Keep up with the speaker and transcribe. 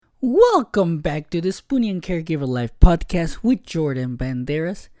Welcome back to the Spoonie and Caregiver Life podcast with Jordan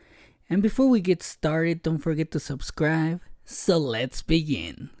Banderas. And before we get started, don't forget to subscribe. So let's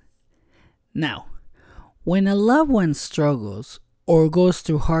begin. Now, when a loved one struggles or goes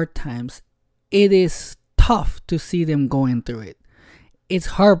through hard times, it is tough to see them going through it. It's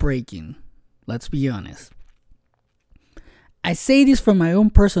heartbreaking, let's be honest. I say this from my own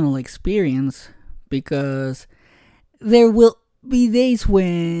personal experience because there will be days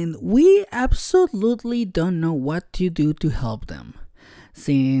when we absolutely don't know what to do to help them,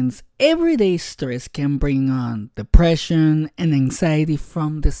 since everyday stress can bring on depression and anxiety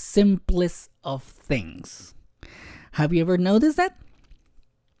from the simplest of things. Have you ever noticed that?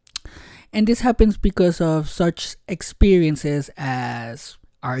 And this happens because of such experiences as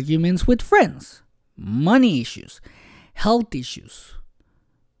arguments with friends, money issues, health issues,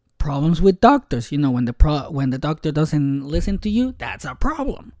 problems with doctors. When the doctor doesn't listen to you, that's a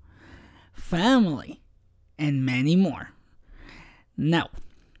problem. Family, and many more. Now,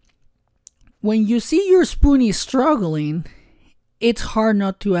 when you see your spoonie struggling, it's hard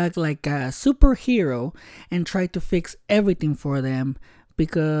not to act like a superhero and try to fix everything for them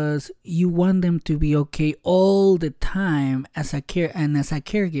because you want them to be okay all the time. As a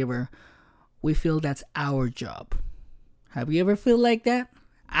caregiver, we feel that's our job. Have you ever felt like that?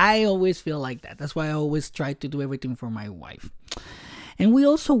 I always feel like that. That's why I always try to do everything for my wife. And we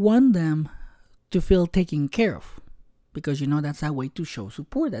also want them to feel taken care of. Because, that's a way to show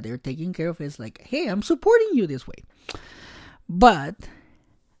support that they're taken care of. It's like, hey, I'm supporting you this way. But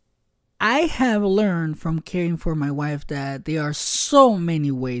I have learned from caring for my wife that there are so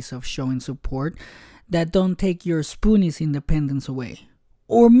many ways of showing support that don't take your spoonies' independence away,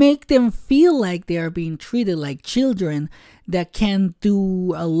 or make them feel like they are being treated like children that can't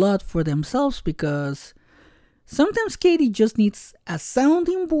do a lot for themselves, because sometimes Katie just needs a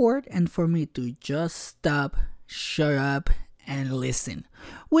sounding board and for me to just stop, shut up, and listen,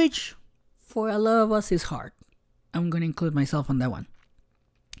 which for a lot of us is hard. I'm going to include myself on that one.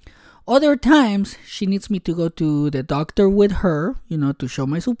 Other times, she needs me to go to the doctor with her, to show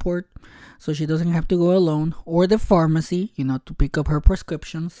my support so she doesn't have to go alone, or the pharmacy, to pick up her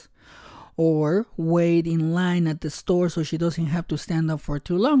prescriptions, or wait in line at the store so she doesn't have to stand up for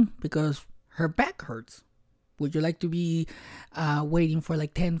too long because her back hurts. Would you like to be waiting for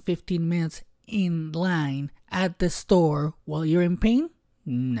like 10-15 minutes in line at the store while you're in pain?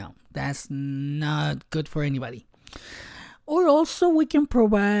 No, that's not good for anybody. Or also we can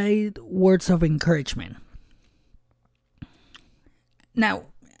provide words of encouragement. Now,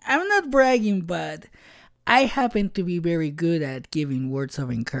 I'm not bragging, but I happen to be very good at giving words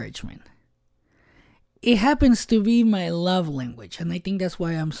of encouragement. It happens to be my love language, and I think that's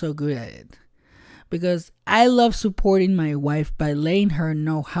why I'm so good at it. Because I love supporting my wife by letting her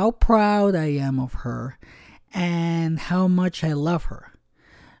know how proud I am of her and how much I love her.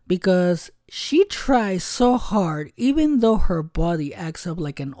 Because she tries so hard, even though her body acts up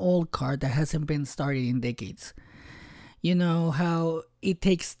like an old car that hasn't been started in decades. You know how it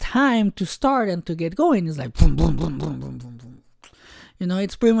takes time to start and to get going. It's like boom, boom, boom, boom, boom, boom, boom.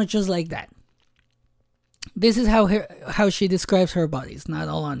 It's pretty much just like that. This is how she describes her body. It's not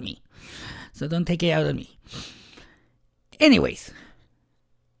all on me, so don't take it out on me. Anyways,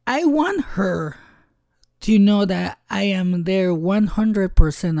 I want her to know that I am there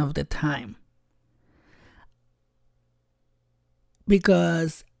 100% of the time.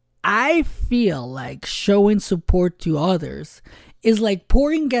 Because I feel like showing support to others is like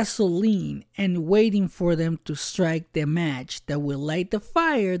pouring gasoline and waiting for them to strike the match that will light the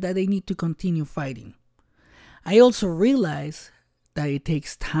fire that they need to continue fighting. I also realize that it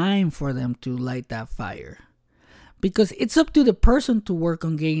takes time for them to light that fire, because it's up to the person to work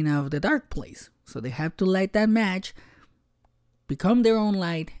on getting out of the dark place. So they have to light that match, become their own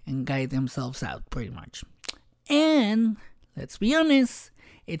light, and guide themselves out, pretty much. And let's be honest,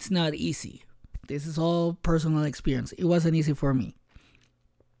 it's not easy. This is all personal experience. It wasn't easy for me.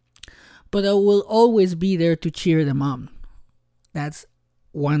 But I will always be there to cheer them on. That's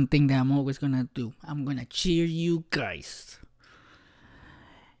one thing that I'm always going to do. I'm going to cheer you guys.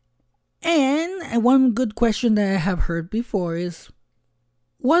 And one good question that I have heard before is,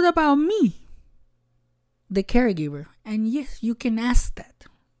 what about me, the caregiver? And yes, you can ask that.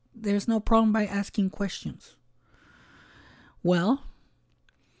 There's no problem by asking questions. Well,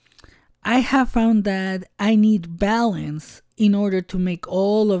 I have found that I need balance in order to make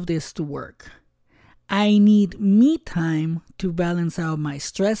all of this to work. I need me time to balance out my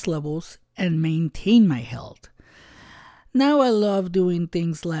stress levels and maintain my health. Now I love doing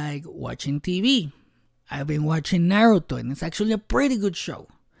things like watching TV. I've been watching Naruto, and it's actually a pretty good show.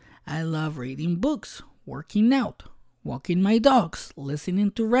 I love reading books, working out, walking my dogs,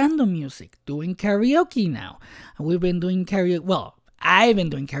 listening to random music, doing karaoke now. We've been doing karaoke. Well, I've been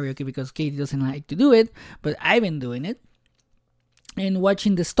doing karaoke because Katie doesn't like to do it, but I've been doing it. And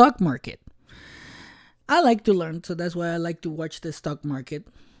watching the stock market. I like to learn, so that's why I like to watch the stock market.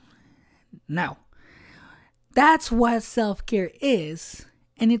 Now, that's what self-care is,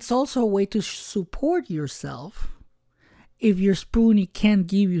 and it's also a way to support yourself if your spoonie can't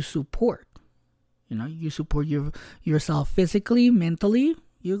give you support. You support yourself physically, mentally,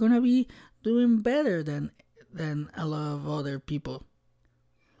 you're going to be doing better than a lot of other people.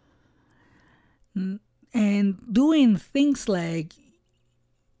 And doing things like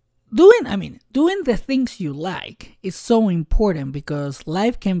doing the things you like is so important because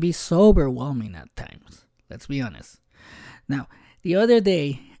life can be so overwhelming at times. Let's be honest. Now, the other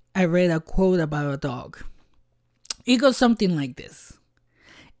day, I read a quote about a dog. It goes something like this.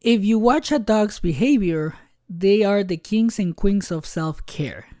 If you watch a dog's behavior, they are the kings and queens of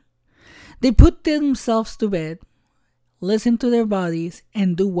self-care. They put themselves to bed, listen to their bodies,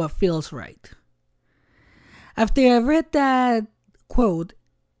 and do what feels right. After I read that quote,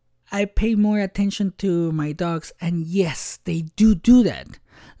 I pay more attention to my dogs, and yes, they do that.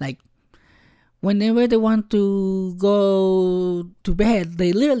 Like, whenever they want to go to bed,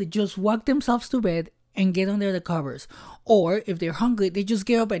 they literally just walk themselves to bed and get under the covers. Or if they're hungry, they just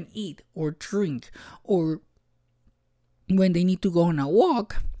get up and eat or drink. Or when they need to go on a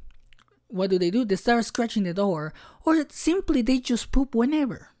walk, what do? They start scratching the door. Or simply they just poop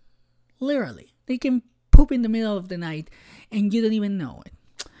whenever. Literally. They can poop in the middle of the night and you don't even know it.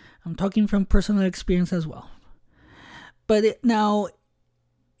 I'm talking from personal experience as well. But now,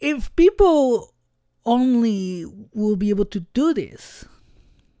 if people only will be able to do this,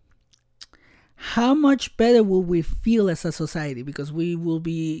 how much better will we feel as a society? Because we will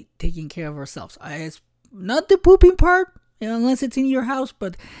be taking care of ourselves. Not the pooping part, unless it's in your house,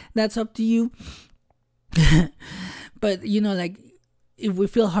 but that's up to you. But, like, if we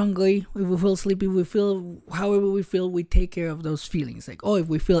feel hungry, if we feel sleepy, we feel however we feel, we take care of those feelings. Like, if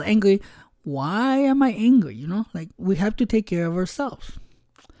we feel angry, why am I angry? Like, we have to take care of ourselves.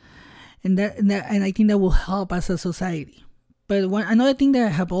 And I think that will help as a society. But another thing that I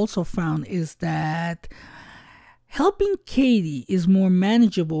have also found is that helping Katie is more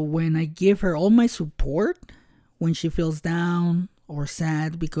manageable when I give her all my support when she feels down or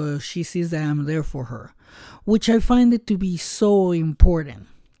sad because she sees that I'm there for her, which I find it to be so important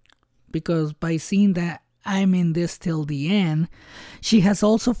because by seeing that I'm in this till the end, she has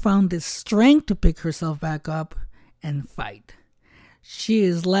also found the strength to pick herself back up and fight. She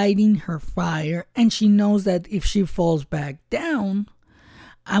is lighting her fire and she knows that if she falls back down,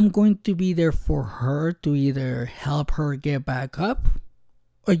 I'm going to be there for her to either help her get back up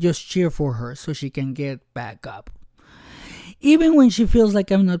or just cheer for her so she can get back up. Even when she feels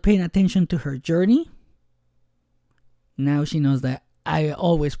like I'm not paying attention to her journey, now she knows that I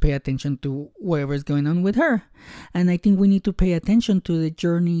always pay attention to whatever's going on with her. And I think we need to pay attention to the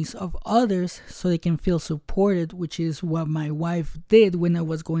journeys of others so they can feel supported, which is what my wife did when I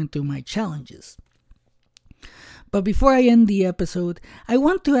was going through my challenges. But before I end the episode, I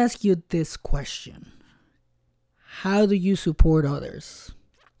want to ask you this question. How do you support others?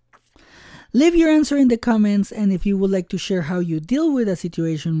 Leave your answer in the comments, and if you would like to share how you deal with a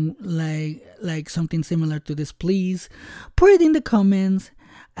situation like something similar to this, please put it in the comments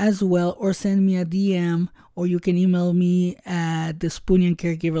as well, or send me a DM, or you can email me at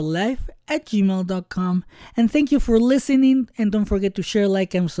thespooniancaregiverlife@gmail.com. And thank you for listening, and don't forget to share,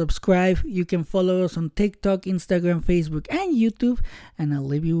 like, and subscribe. You can follow us on TikTok, Instagram, Facebook, and YouTube, and I'll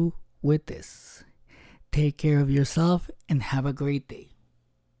leave you with this. Take care of yourself and have a great day.